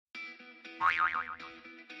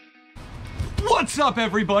What's up,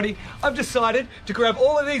 everybody? I've decided to grab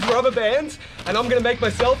all of these rubber bands and I'm gonna make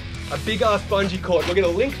myself a big ass bungee cord. We're gonna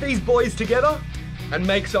link these boys together and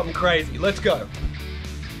make something crazy. Let's go.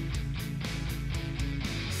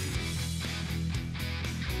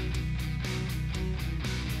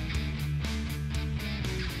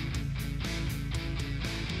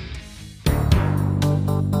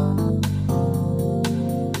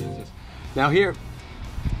 Now here,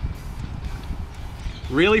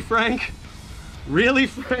 really, Frank? Really,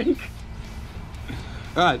 Frank?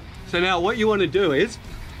 All right, so now what you want to do is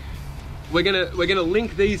we're gonna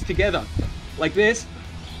link these together like this,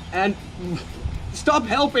 and stop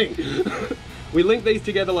helping. We link these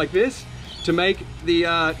together like this to make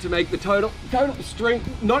the total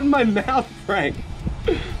strength. Not in my mouth, Frank.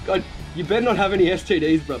 God, you better not have any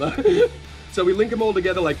STDs, brother. So we link them all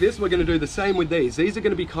together like this. We're gonna do the same with these. These are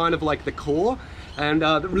gonna be kind of like the core, and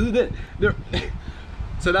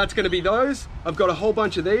so that's gonna be those. I've got a whole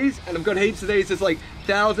bunch of these, and I've got heaps of these. There's like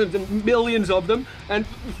thousands and millions of them. And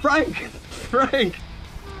Frank,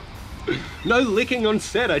 no licking on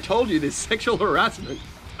set. I told you, there's sexual harassment.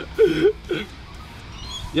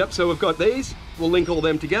 Yep, so we've got these. We'll link all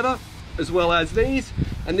them together, as well as these,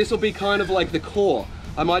 and this will be kind of like the core.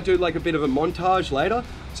 I might do like a bit of a montage later.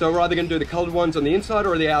 So we're either gonna do the colored ones on the inside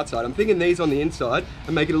or the outside. I'm thinking these on the inside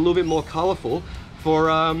and make it a little bit more colorful for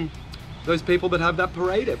those people that have that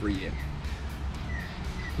parade every year.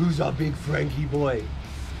 Who's our big Frankie boy?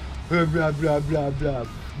 Blah, blah, blah, blah, blah,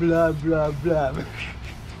 blah, blah, blah.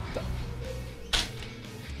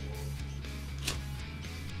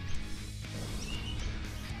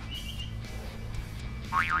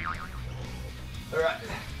 All right.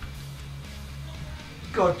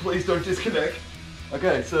 God, please don't disconnect.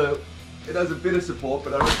 Okay, so it has a bit of support,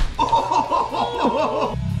 but I don't...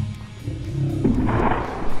 Oh!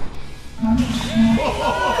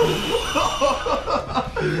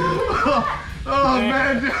 Oh,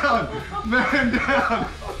 man down! Man down!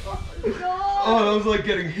 Oh, I was like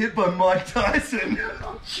getting hit by Mike Tyson.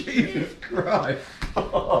 Jesus Christ.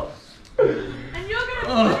 Oh. And you're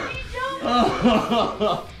gonna bungee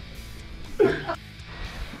jump?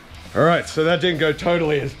 Alright, so that didn't go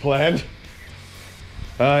totally as planned.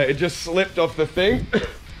 It just slipped off the thing,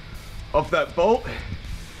 off that bolt.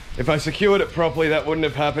 If I secured it properly, that wouldn't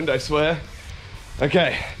have happened, I swear.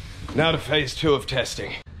 Okay, now to phase 2 of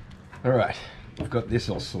testing. Alright, I've got this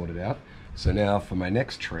all sorted out. So now for my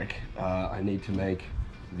next trick, I need to make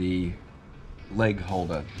the leg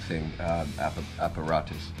holder thing,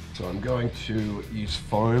 apparatus. So I'm going to use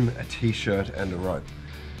foam, a t-shirt, and a rope.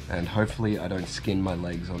 And hopefully I don't skin my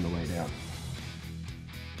legs on the way down.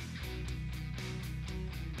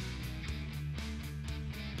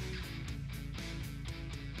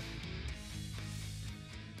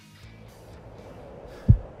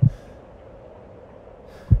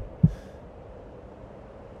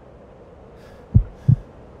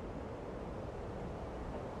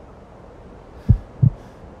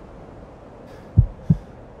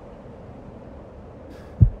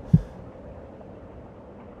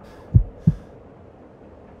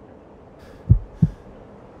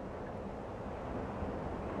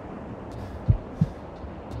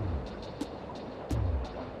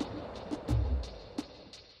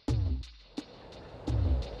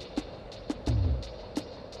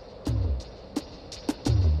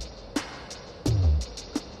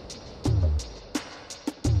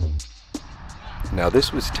 Now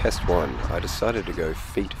this was test 1. I decided to go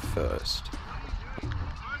feet first.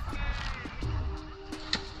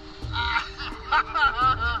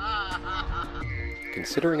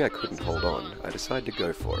 Considering I couldn't hold on, I decided to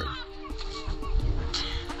go for it.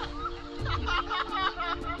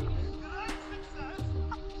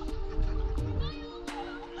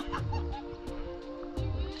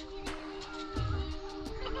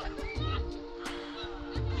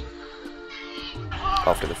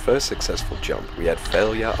 After the first successful jump, we had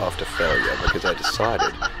failure after failure because I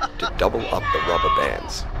decided to double up the rubber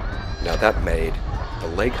bands. Now that made the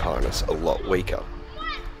leg harness a lot weaker.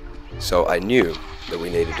 So I knew that we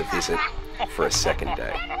needed to visit for a second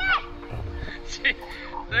day.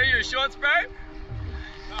 There are your shorts, bro?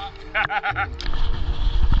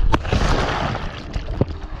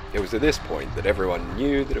 It was at this point that everyone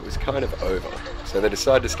knew that it was kind of over, so they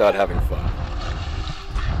decided to start having fun.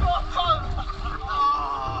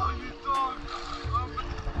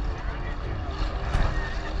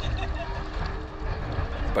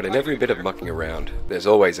 But in every bit of mucking around, there's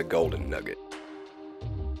always a golden nugget.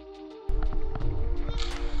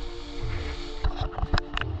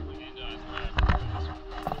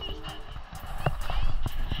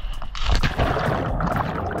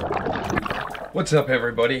 What's up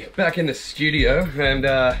everybody? Back in the studio and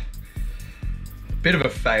bit of a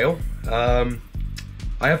fail. I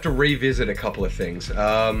have to revisit a couple of things.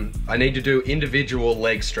 I need to do individual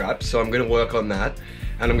leg straps, so I'm gonna work on that.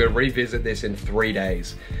 And I'm gonna revisit this in 3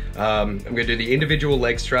 days. I'm gonna do the individual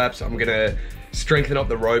leg straps. I'm gonna strengthen up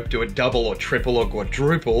the rope, do a double or triple or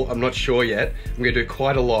quadruple. I'm not sure yet. I'm gonna do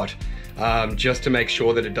quite a lot just to make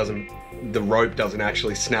sure that the rope doesn't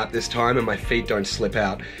actually snap this time and my feet don't slip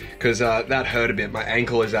out. Because that hurt a bit. My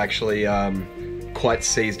ankle is actually quite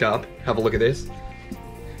seized up. Have a look at this.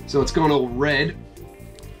 So it's gone all red.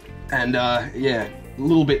 And yeah, a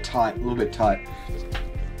little bit tight.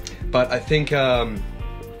 But I think I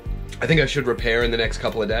should repair in the next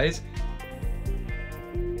couple of days.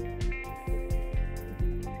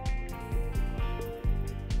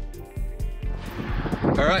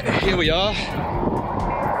 All right, here we are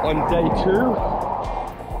on day 2.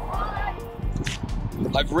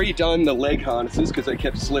 I've redone the leg harnesses because they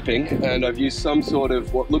kept slipping, and I've used some sort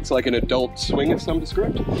of what looks like an adult swing of some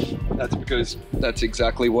description. That's because that's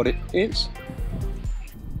exactly what it is.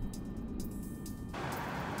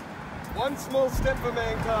 One small step for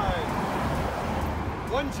mankind.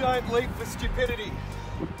 One giant leap for stupidity.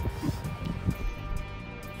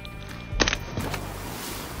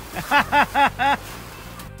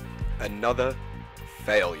 Another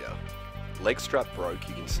failure. Leg strap broke,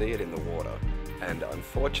 you can see it in the water. And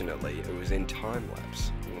unfortunately, it was in time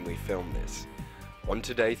lapse when we filmed this. On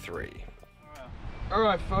to day 3.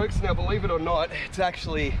 Alright folks, now believe it or not, it's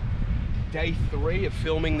actually day 3 of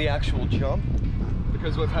filming the actual jump.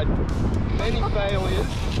 Because we've had many failures.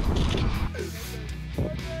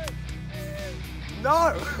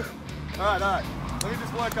 No! Alright. Let me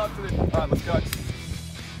just work up to this. Alright, let's go.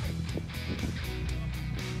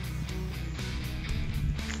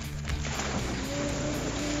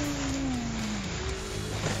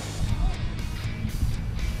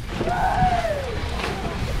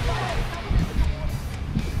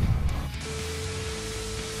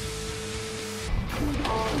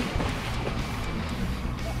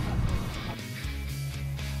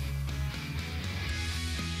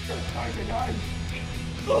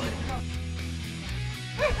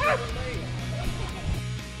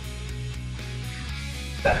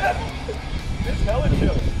 It's hella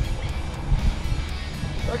chill.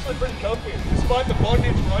 It's actually pretty comfy. Despite the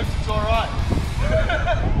bondage ropes, it's alright.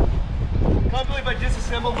 Can't believe I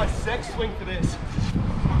disassembled my sex swing for this.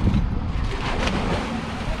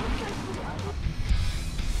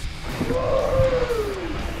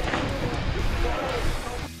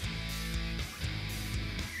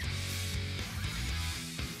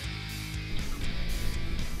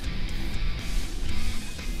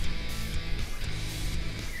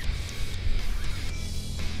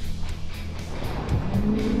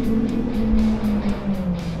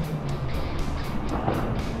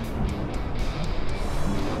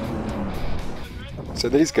 So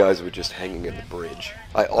these guys were just hanging at the bridge.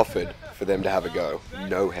 I offered for them to have a go.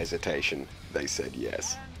 No hesitation. They said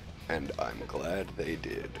yes. And I'm glad they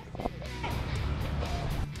did.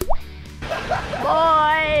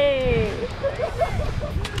 Boy!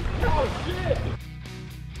 Oh shit!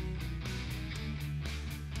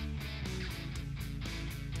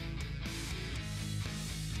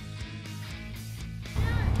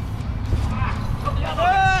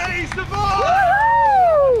 Hey, he's the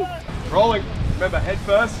boy! Rolling. Remember, head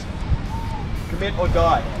first. Commit or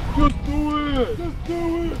die. Just do it! Just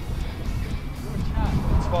do it!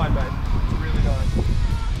 It's fine, mate. It's really nice.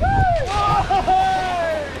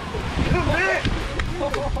 Commit!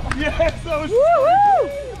 Yes, that was sweet!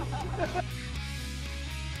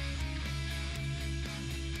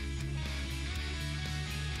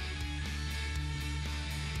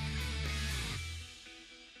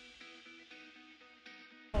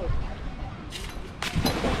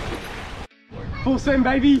 Full send,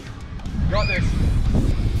 baby! Got this.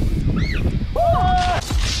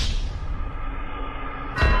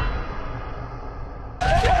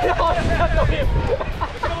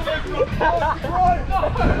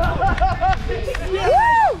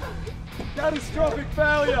 Catastrophic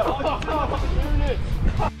failure!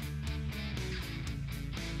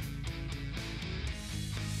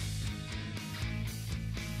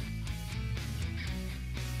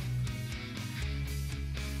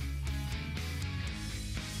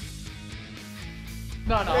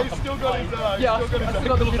 No. He's still got his yeah, I still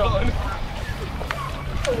got the middle on.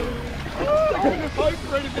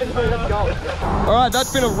 Alright,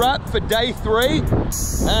 that's been a wrap for day 3,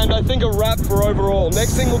 and I think a wrap for overall.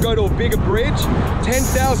 Next thing we'll go to a bigger bridge,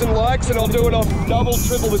 10,000 likes, and I'll do it off double,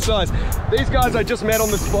 triple the size. These guys I just met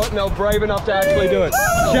on the spot and they were brave enough to actually do it.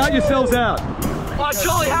 Shout yourselves out.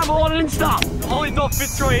 Charlie Hamill on Insta. Holly Dot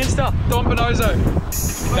Fitzroy Insta. Don Bonozo.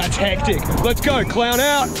 That's hectic. Let's go, clown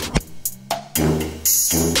out.